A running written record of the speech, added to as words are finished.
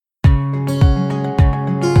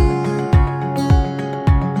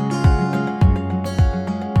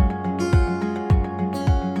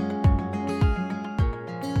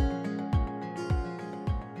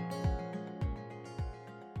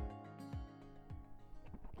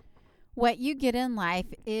What you get in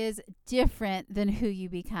life is different than who you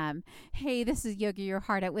become. Hey, this is Yoga Your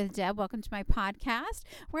Heart Out with Deb. Welcome to my podcast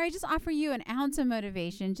where I just offer you an ounce of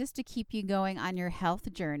motivation just to keep you going on your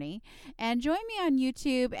health journey. And join me on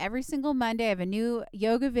YouTube every single Monday. I have a new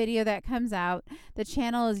yoga video that comes out. The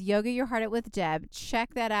channel is Yoga Your Heart Out with Deb.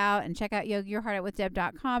 Check that out and check out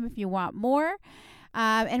yogayourheartoutwithdeb.com if you want more.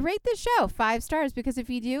 And rate the show 5 stars because if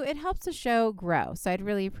you do, it helps the show grow. So I'd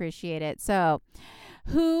really appreciate it. So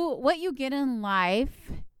what you get in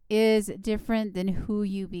life is different than who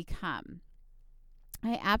you become.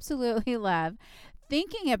 I absolutely love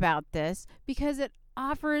thinking about this because it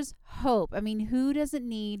offers hope. I mean, who doesn't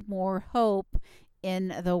need more hope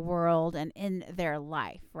in the world and in their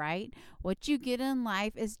life, right? What you get in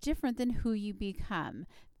life is different than who you become.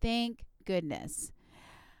 Thank goodness.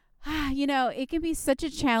 You know, it can be such a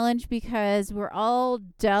challenge because we're all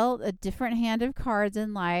dealt a different hand of cards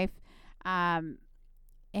in life.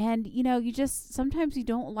 And, you know, sometimes you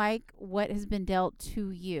don't like what has been dealt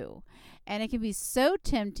to you. And it can be so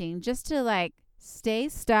tempting just to stay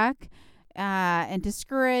stuck and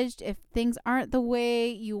discouraged if things aren't the way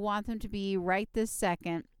you want them to be right this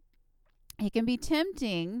second. It can be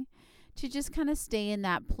tempting to just kind of stay in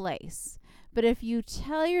that place. But if you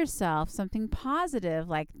tell yourself something positive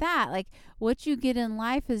like that, like what you get in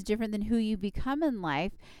life is different than who you become in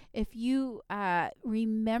life, if you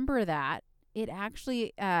remember that, it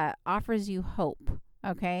actually offers you hope,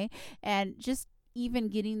 okay? And just even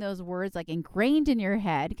getting those words ingrained in your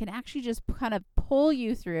head can actually just kind of pull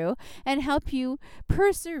you through and help you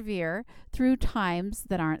persevere through times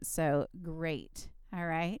that aren't so great, all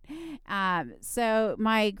right? So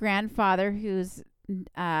my grandfather, who's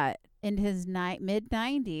in his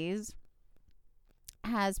mid-90s,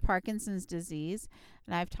 has Parkinson's disease.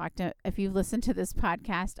 And if you've listened to this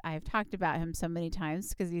podcast, I've talked about him so many times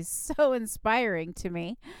because he's so inspiring to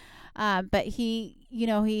me. But he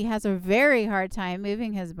has a very hard time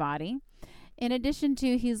moving his body. In addition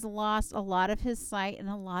to, he's lost a lot of his sight and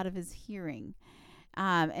a lot of his hearing.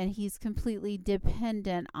 And he's completely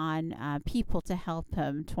dependent on people to help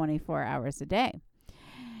him 24 hours a day.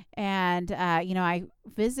 And, I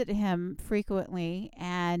visit him frequently,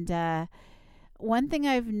 and one thing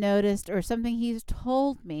I've noticed, or something he's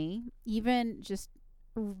told me, even just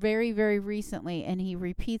very, very recently, and he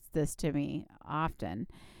repeats this to me often,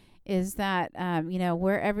 is that,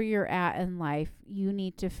 wherever you're at in life, you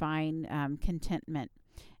need to find contentment.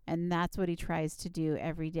 And that's what he tries to do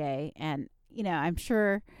every day. And, I'm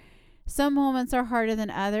sure some moments are harder than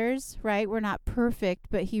others, right? We're not perfect,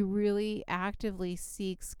 but he really actively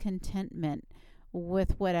seeks contentment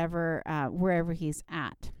with wherever he's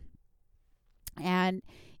at. And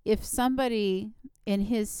if somebody in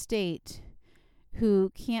his state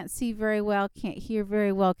who can't see very well, can't hear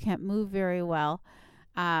very well, can't move very well,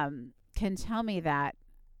 can tell me that,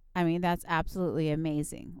 I mean, that's absolutely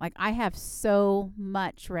amazing. I have so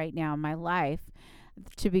much right now in my life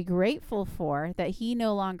to be grateful for that he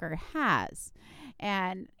no longer has.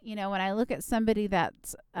 And, when I look at somebody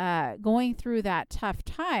that's going through that tough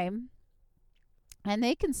time, and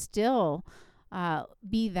they can still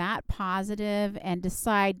be that positive and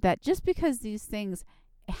decide that just because these things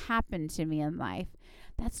happen to me in life,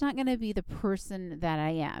 that's not going to be the person that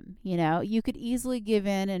I am. You could easily give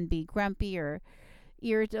in and be grumpy or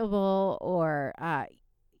irritable or,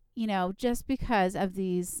 just because of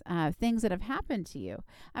these things that have happened to you.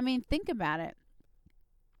 I mean, think about it.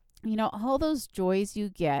 All those joys you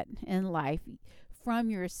get in life from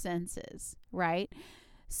your senses, right?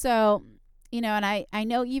 So, and I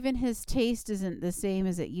know even his taste isn't the same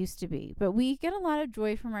as it used to be, but we get a lot of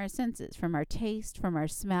joy from our senses, from our taste, from our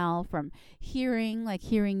smell, from hearing,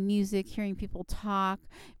 hearing music, hearing people talk,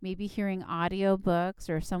 maybe hearing audiobooks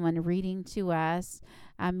or someone reading to us,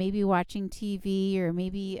 maybe watching TV, or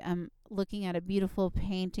maybe looking at a beautiful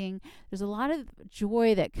painting. There's a lot of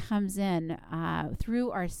joy that comes in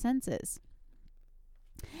through our senses.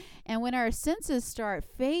 And when our senses start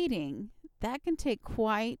fading, that can take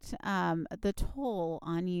quite the toll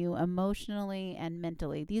on you emotionally and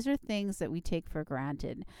mentally. These are things that we take for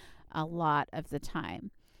granted a lot of the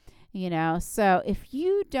time. So if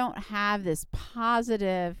you don't have this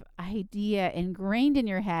positive idea ingrained in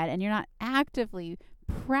your head and you're not actively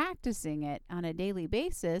practicing it on a daily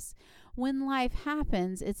basis, when life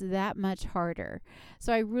happens, it's that much harder.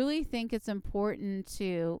 So I really think it's important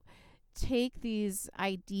to take these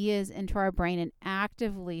ideas into our brain and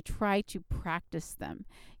actively try to practice them.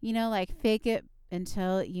 Fake it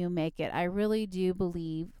until you make it. I really do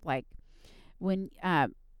believe when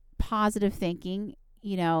positive thinking,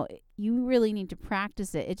 you really need to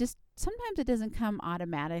practice it. It just sometimes it doesn't come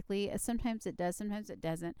automatically. Sometimes it does, sometimes it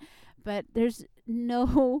doesn't. But there's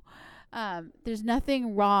nothing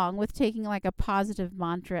wrong with taking like a positive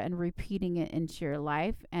mantra and repeating it into your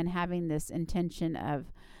life and having this intention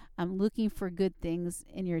of looking for good things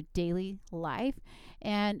in your daily life.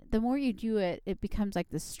 And the more you do it, it becomes like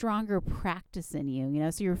the stronger practice in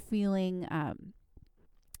you, so you're feeling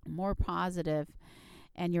more positive,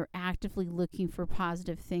 and you're actively looking for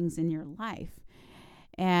positive things in your life.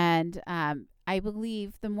 And I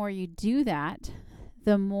believe the more you do that,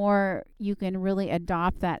 the more you can really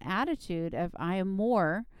adopt that attitude of I am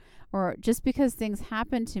more, or just because things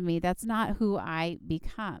happen to me, that's not who I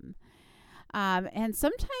become. And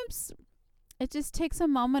sometimes it just takes a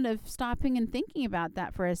moment of stopping and thinking about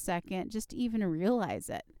that for a second, just to even realize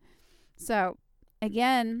it. So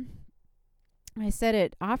again, I said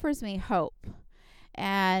it offers me hope.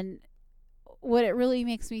 And what it really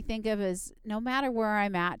makes me think of is no matter where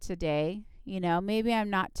I'm at today, maybe I'm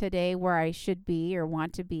not today where I should be or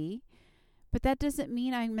want to be, but that doesn't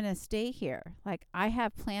mean I'm going to stay here. Like, I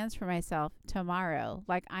have plans for myself tomorrow.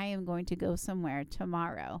 Like, I am going to go somewhere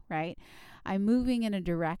tomorrow, right? I'm moving in a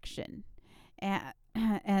direction.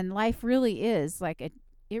 And life really is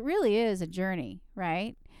it really is a journey,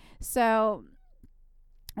 right? So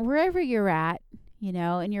wherever you're at,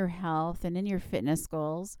 in your health and in your fitness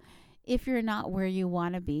goals, if you're not where you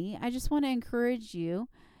want to be, I just want to encourage you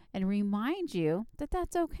and remind you that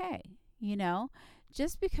that's okay.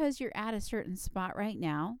 Just because you're at a certain spot right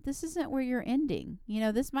now, this isn't where you're ending.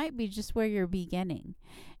 This might be just where you're beginning.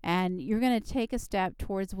 And you're going to take a step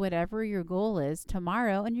towards whatever your goal is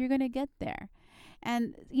tomorrow, and you're going to get there.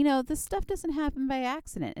 And, this stuff doesn't happen by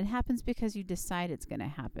accident. It happens because you decide it's going to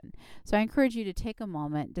happen. So I encourage you to take a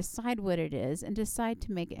moment, decide what it is, and decide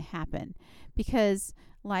to make it happen. Because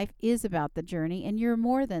life is about the journey, and you're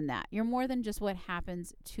more than that. You're more than just what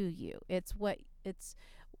happens to you. It's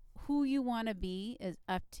who you want to be is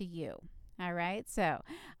up to you. All right. So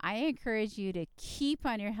I encourage you to keep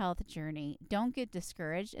on your health journey. Don't get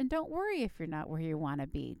discouraged, and don't worry if you're not where you want to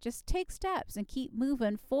be. Just take steps and keep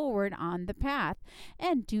moving forward on the path,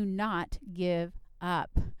 and do not give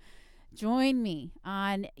up. Join me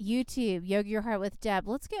on YouTube, Yoga Your Heart with Deb.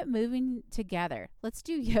 Let's get moving together. Let's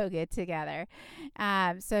do yoga together.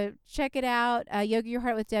 So check it out,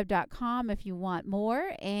 yogayourheartwithdeb.com if you want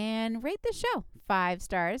more, and rate the show 5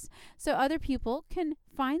 stars so other people can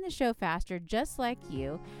find the show faster just like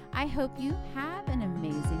you. I hope you have an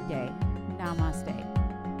amazing day. Namaste.